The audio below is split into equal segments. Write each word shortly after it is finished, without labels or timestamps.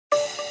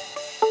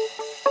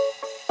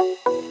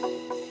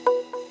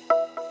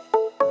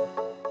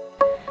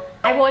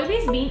I've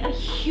always been a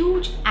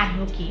huge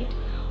advocate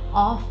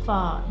of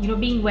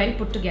being well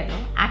put together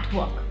at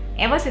work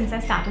ever since I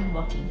started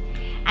working.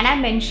 And I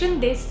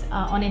mentioned this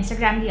on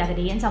Instagram the other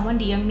day, and someone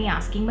DM'd me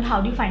asking, but how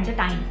do you find the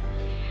time?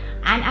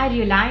 And I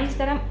realized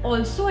that I'm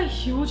also a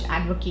huge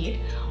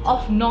advocate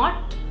of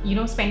not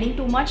spending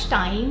too much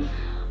time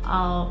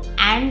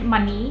and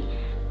money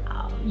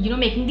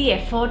making the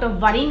effort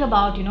of worrying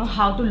about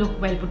how to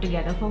look well put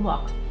together for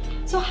work.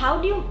 So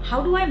how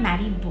do I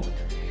marry both?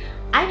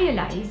 I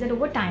realized that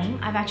over time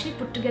I've actually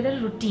put together a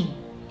routine,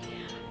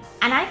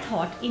 and I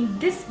thought in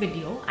this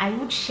video I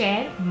would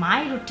share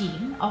my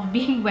routine of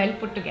being well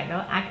put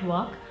together at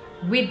work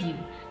with you.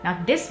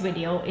 Now this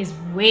video is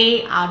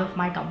way out of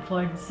my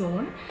comfort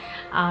zone,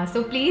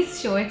 so please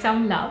show it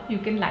some love. You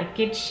can like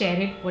it, share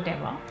it,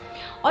 whatever.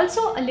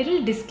 Also, a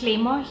little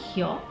disclaimer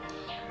here.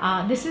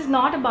 This is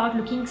not about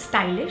looking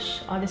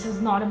stylish, or this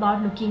is not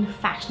about looking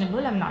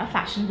fashionable. I'm not a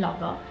fashion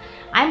blogger.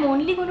 I'm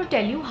only going to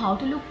tell you how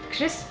to look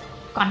crisp,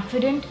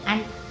 confident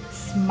and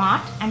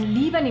smart and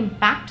leave an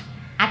impact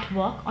at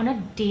work on a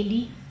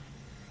daily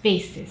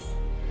basis.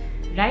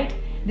 Right?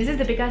 This is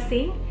Deepika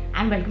Singh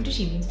and welcome to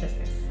She Means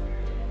Business.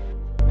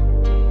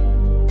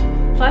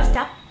 First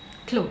up,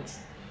 clothes.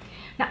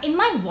 Now in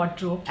my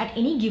wardrobe at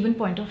any given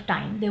point of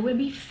time, there will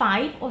be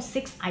 5 or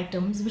 6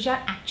 items which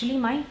are actually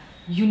my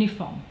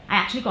uniform. I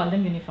actually call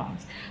them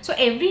uniforms. So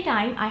every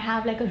time I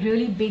have like a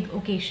really big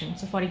occasion,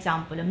 so for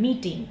example a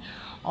meeting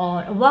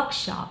or a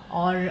workshop,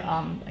 or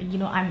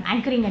I'm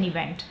anchoring an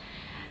event,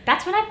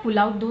 that's when I pull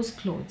out those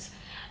clothes.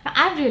 Now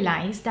I've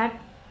realized that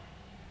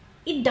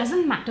it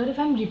doesn't matter if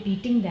I'm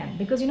repeating them,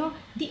 because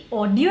the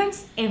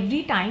audience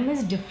every time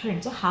is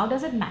different. So how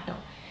does it matter?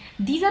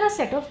 These are a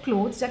set of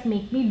clothes that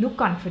make me look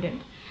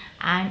confident,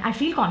 and I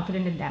feel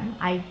confident in them.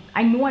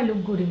 I know I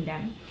look good in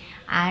them,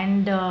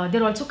 and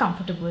they're also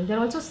comfortable. They're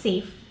also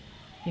safe,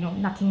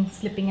 nothing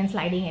slipping and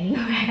sliding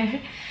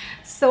anywhere.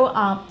 So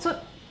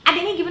at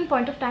any given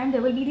point of time,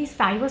 there will be these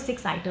 5 or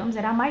 6 items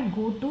that are my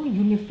go-to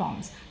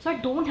uniforms. So I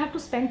don't have to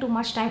spend too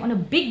much time on a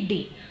big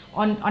day,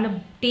 on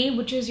a day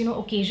which is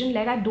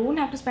occasion-led. I don't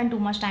have to spend too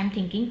much time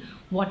thinking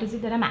what is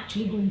it that I'm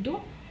actually going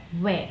to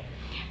wear.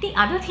 The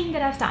other thing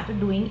that I've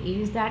started doing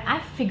is that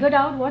I've figured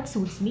out what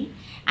suits me,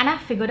 and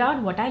I've figured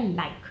out what I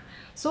like.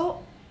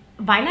 So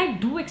while I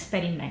do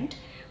experiment,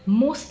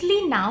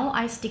 mostly now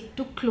I stick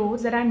to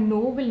clothes that I know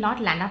will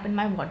not land up in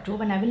my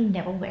wardrobe and I will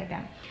never wear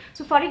them.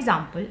 So for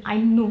example, I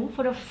know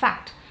for a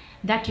fact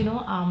that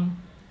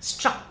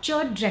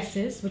structured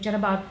dresses which are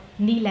about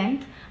knee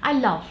length, I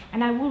love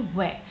and I will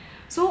wear.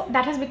 So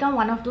that has become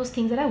one of those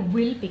things that I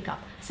will pick up.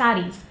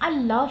 Saris, I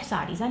love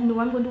saris. I know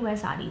I'm going to wear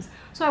saris,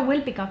 so I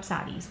will pick up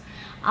saris.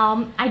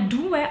 I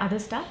do wear other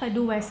stuff. I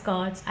do wear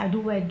skirts, I do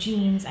wear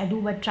jeans, I do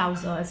wear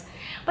trousers,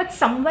 but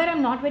somewhere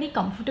I'm not very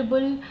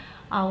comfortable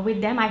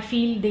with them. I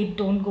feel they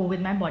don't go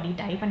with my body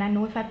type, and I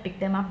know if I pick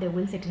them up, they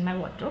will sit in my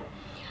wardrobe.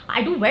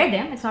 I do wear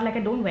them. It's not like I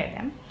don't wear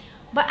them,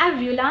 but I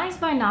realize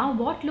by now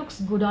what looks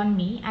good on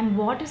me and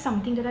what is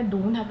something that I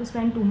don't have to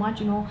spend too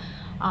much,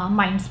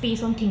 mind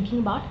space on thinking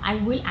about. I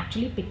will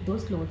actually pick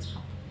those clothes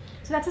up.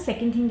 So that's the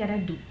second thing that I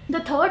do.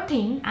 The third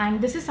thing, and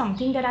this is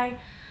something that I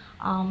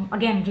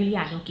again really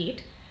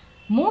advocate.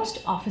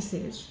 Most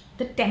offices,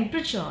 the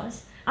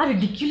temperatures are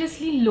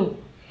ridiculously low,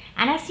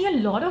 and I see a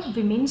lot of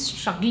women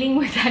struggling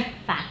with that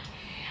fact.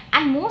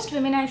 And most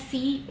women I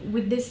see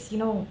with this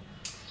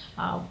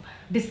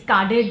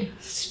discarded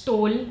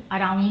stole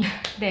around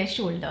their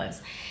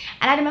shoulders.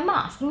 And I remember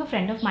asking a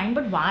friend of mine,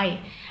 but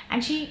why?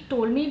 And she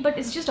told me, but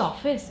it's just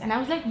office. And I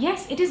was like,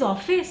 yes, it is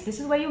office. This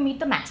is where you meet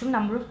the maximum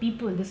number of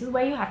people. This is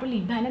where you have to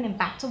leave behind an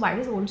impact. So why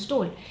this old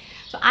stole?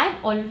 So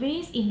I've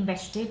always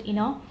invested in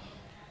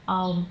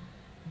a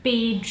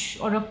beige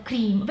or a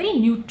cream, a very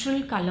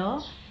neutral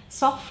color,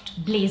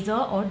 soft blazer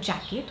or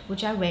jacket,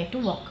 which I wear to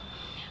work,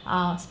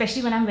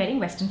 especially when I'm wearing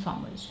Western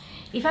formals.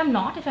 If I'm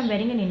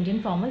wearing an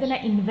Indian formal, then I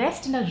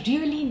invest in a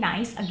really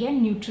nice,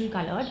 again neutral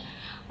colored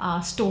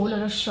stole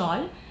or a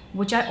shawl,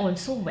 which I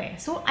also wear.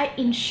 So I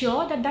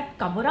ensure that that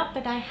cover up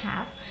that I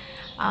have,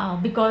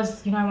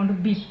 because I want to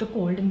beat the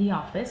cold in the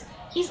office,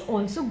 is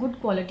also good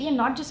quality and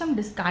not just some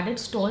discarded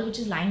stole which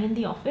is lying in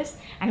the office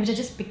and which I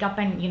just pick up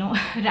and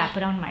wrap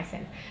around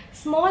myself.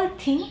 Small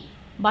thing,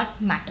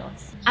 but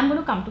matters. I'm going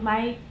to come to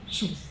my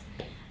shoes.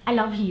 I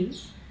love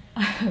heels,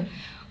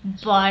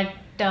 but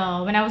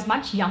when I was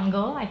much younger,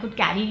 I could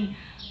carry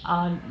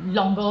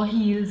longer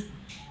heels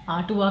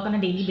to work on a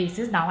daily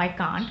basis. Now I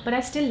can't, but I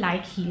still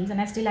like heels,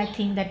 and I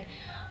think that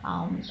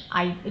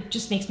it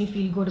just makes me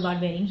feel good about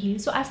wearing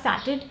heels. So I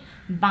started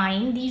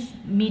buying these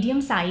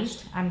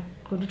medium-sized, I'm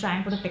going to try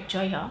and put a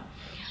picture here,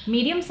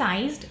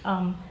 medium-sized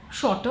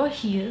shorter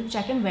heels which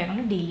I can wear on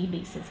a daily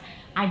basis.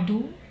 I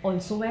do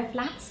also wear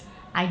flats.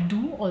 I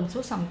do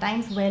also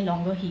sometimes wear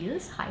longer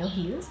heels, higher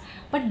heels,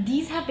 but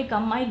these have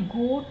become my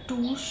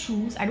go-to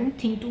shoes. I don't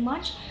think too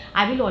much.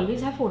 I will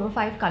always have 4 or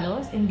 5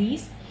 colors in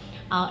these.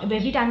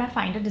 Every time I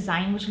find a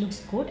design which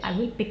looks good, I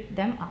will pick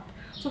them up.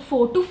 So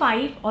 4 to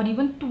 5 or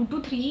even 2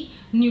 to 3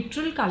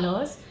 neutral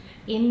colors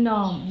in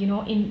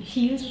in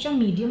heels which are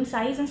medium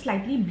size and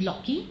slightly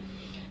blocky.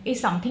 is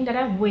something that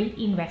I will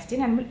invest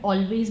in and will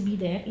always be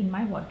there in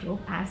my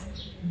wardrobe as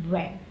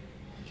well.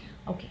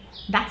 Okay,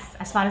 that's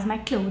as far as my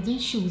clothes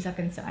and shoes are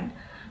concerned.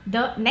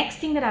 The next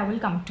thing that I will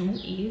come to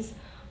is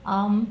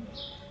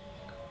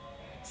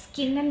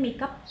skin and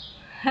makeup.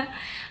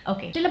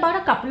 Okay, till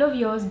about a couple of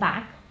years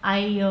back,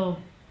 I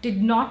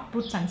did not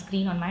put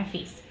sunscreen on my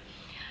face.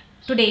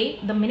 Today,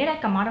 the minute I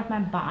come out of my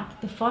bath,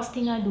 the first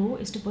thing I do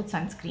is to put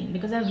sunscreen,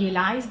 because I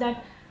realize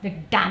that the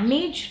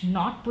damage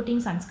not putting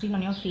sunscreen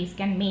on your face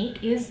can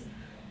make is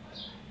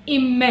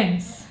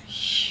immense,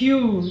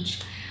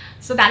 huge.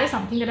 So that is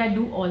something that I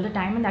do all the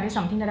time, and that is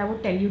something that I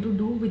would tell you to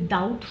do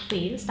without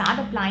fail. Start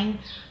applying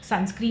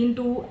sunscreen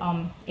to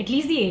at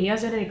least the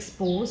areas that are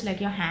exposed, like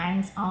your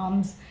hands,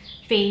 arms,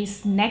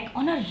 face, neck,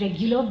 on a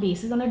regular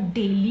basis, on a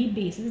daily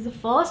basis. The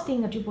first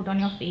thing that you put on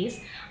your face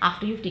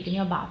after you've taken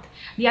your bath.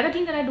 The other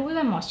thing that I do is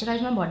I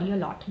moisturize my body a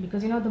lot,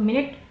 because the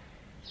minute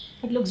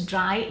it looks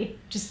dry,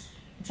 it's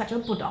such a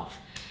put off.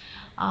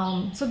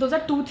 So those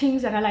are two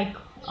things that are like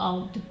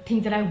the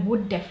things that I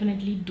would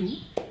definitely do.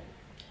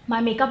 My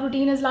makeup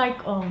routine is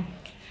like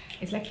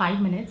it's like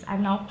 5 minutes.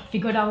 I've now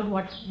figured out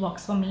what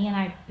works for me,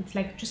 and it's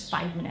like just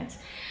 5 minutes.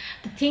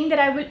 The thing that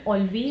I will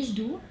always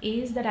do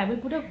is that I will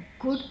put a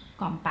good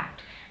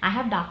compact. I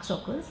have dark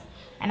circles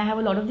and I have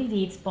a lot of these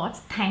age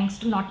spots thanks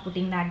to not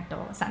putting that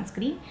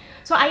sunscreen.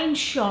 So I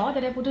ensure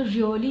that I put a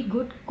really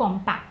good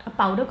compact, a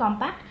powder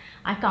compact.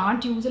 I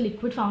can't use a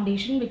liquid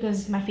foundation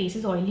because my face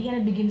is oily and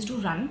it begins to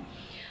run.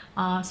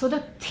 So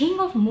the thing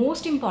of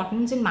most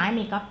importance in my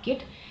makeup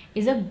kit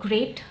is a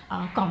great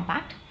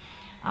compact.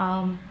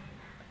 I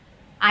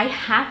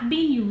have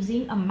been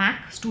using a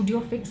MAC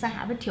Studio Fix. I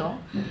have it here.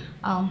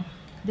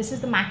 This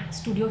is the MAC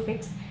Studio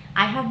Fix.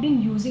 I have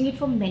been using it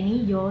for many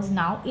years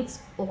now. It's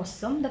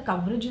awesome. The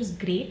coverage is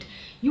great.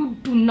 You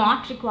do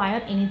not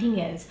require anything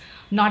else.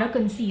 Not a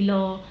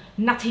concealer,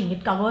 nothing.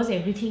 It covers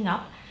everything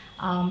up.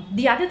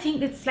 The other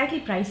thing, it's slightly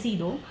pricey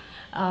though.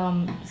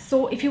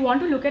 So if you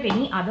want to look at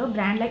any other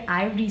brand, like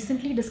I've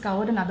recently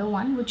discovered another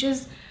one, which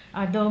is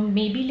the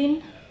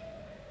Maybelline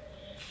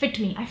Fit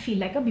Me. I feel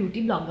like a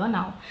beauty blogger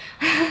now.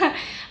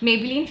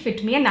 Maybelline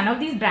Fit Me, and none of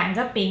these brands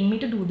are paying me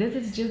to do this.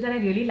 It's just that I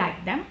really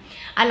like them.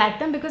 I like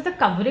them because the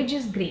coverage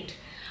is great.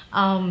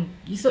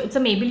 So it's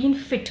a Maybelline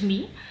Fit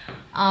Me.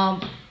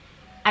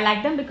 I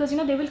like them because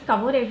they will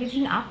cover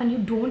everything up and you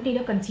don't need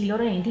a concealer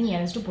or anything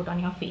else to put on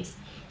your face.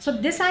 So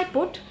this I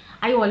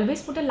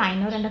always put a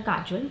liner and a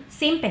kajal,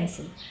 same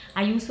pencil.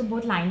 I use for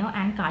both liner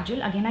and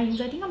kajal. Again, I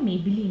use I think a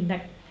Maybelline,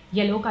 that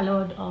yellow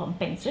colored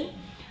pencil.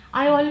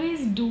 I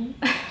always do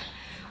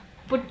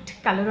put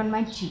color on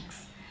my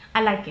cheeks.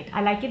 I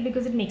like it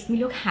because it makes me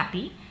look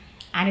happy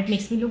and it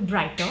makes me look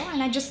brighter,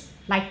 and I just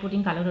like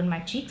putting color on my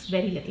cheeks,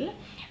 very little.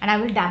 And I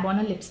will dab on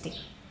a lipstick,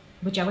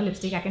 whichever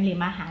lipstick I can lay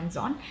my hands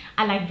on.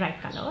 I like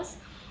bright colors,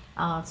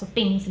 so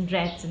pinks and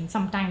reds and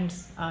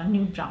sometimes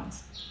nude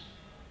browns.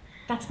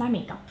 That's my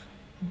makeup.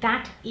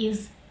 That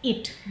is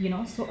it,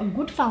 so a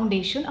good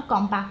foundation, a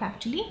compact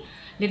actually,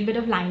 little bit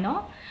of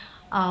liner,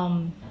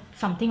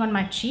 something on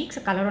my cheeks,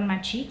 a color on my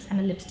cheeks, and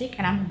a lipstick,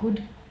 and I'm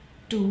good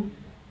to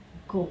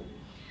go.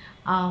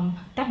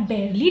 That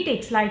barely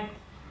takes like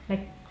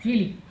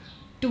really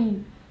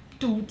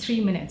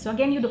 2-3 minutes. So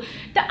again,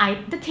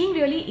 the thing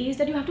really is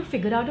that you have to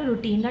figure out a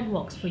routine that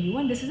works for you,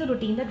 and this is a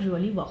routine that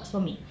really works for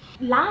me.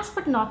 Last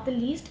but not the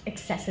least,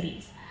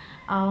 accessories,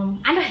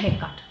 and a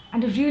haircut,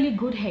 and a really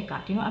good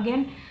haircut.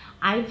 Again,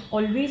 I've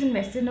always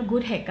invested in a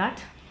good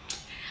haircut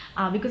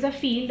because I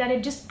feel that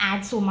it just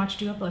adds so much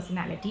to your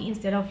personality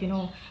instead of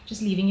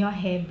just leaving your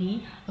hair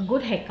be. A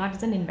good haircut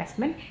is an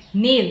investment.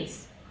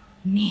 Nails,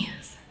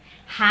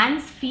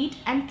 hands, feet,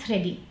 and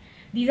threading.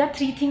 These are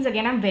three things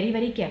again I'm very,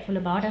 very careful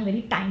about. I'm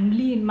very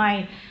timely in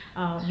my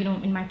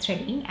in my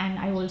threading, and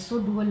I also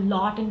do a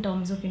lot in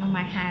terms of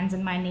my hands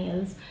and my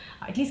nails,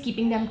 at least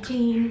keeping them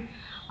clean.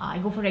 I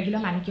go for regular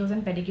manicures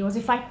and pedicures.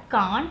 If I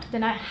can't,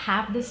 then I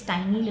have this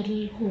tiny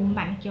little home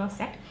manicure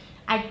set.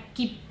 I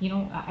keep,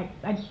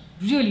 I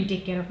really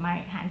take care of my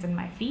hands and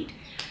my feet.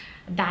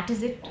 That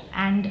is it.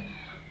 And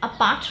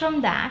apart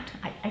from that,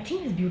 I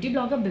think this beauty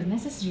blogger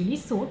business is really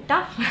so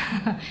tough.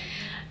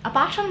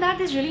 Apart from that,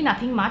 there's really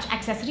nothing much.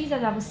 Accessories,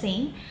 as I was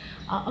saying,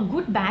 a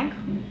good bag,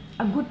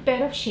 a good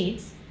pair of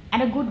shades,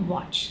 and a good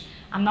watch.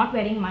 I'm not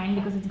wearing mine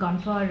because it's gone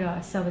for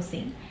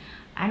servicing.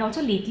 And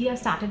also lately I've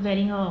started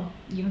wearing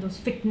those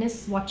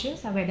fitness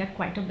watches. I wear that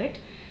quite a bit.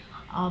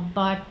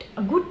 But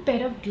a good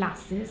pair of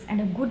glasses and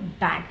a good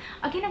bag.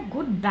 Again, a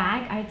good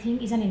bag I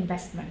think is an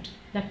investment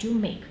that you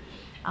make.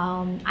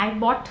 I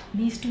bought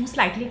these two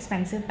slightly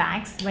expensive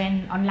bags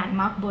when on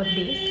landmark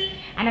birthdays,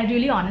 and I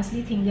really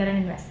honestly think they're an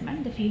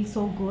investment. They feel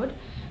so good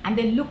and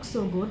they look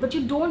so good, but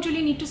you don't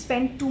really need to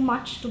spend too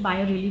much to buy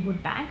a really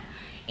good bag.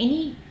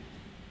 Any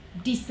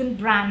decent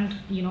brand,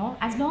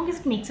 as long as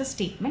it makes a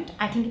statement,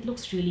 I think it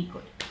looks really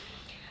good.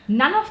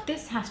 None of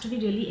this has to be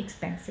really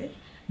expensive.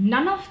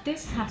 None of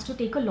this has to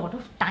take a lot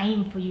of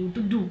time for you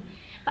to do.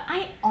 But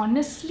I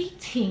honestly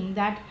think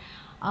that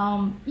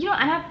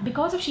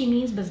Because of She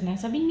Means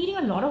Business, I've been meeting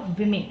a lot of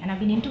women, and I've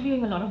been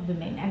interviewing a lot of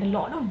women, and a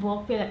lot of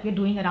work that we're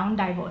doing around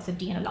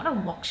diversity, and a lot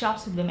of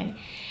workshops with women.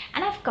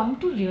 And I've come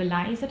to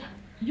realize that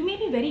you may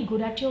be very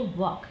good at your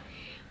work.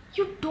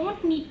 You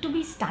don't need to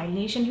be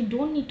stylish and you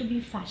don't need to be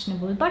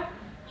fashionable, but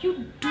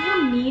you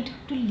do need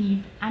to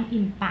leave an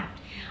impact.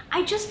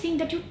 I just think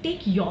that you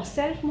take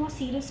yourself more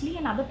seriously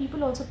and other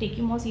people also take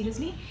you more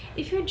seriously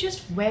if you're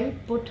just well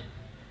put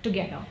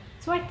together.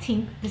 So I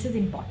think this is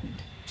important.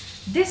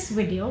 This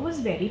video was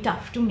very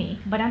tough to make,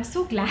 but I'm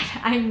so glad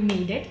I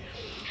made it.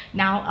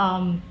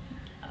 Now,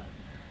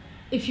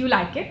 if you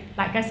like it,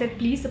 like I said,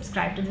 please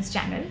subscribe to this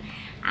channel.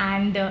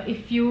 And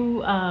if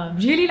you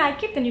really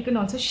like it, then you can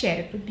also share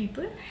it with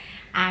people.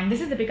 And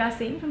this is Deepika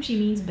saying from She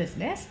Means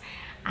Business.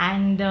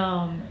 And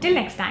till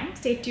next time,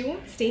 stay tuned,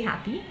 stay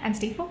happy, and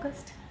stay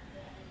focused.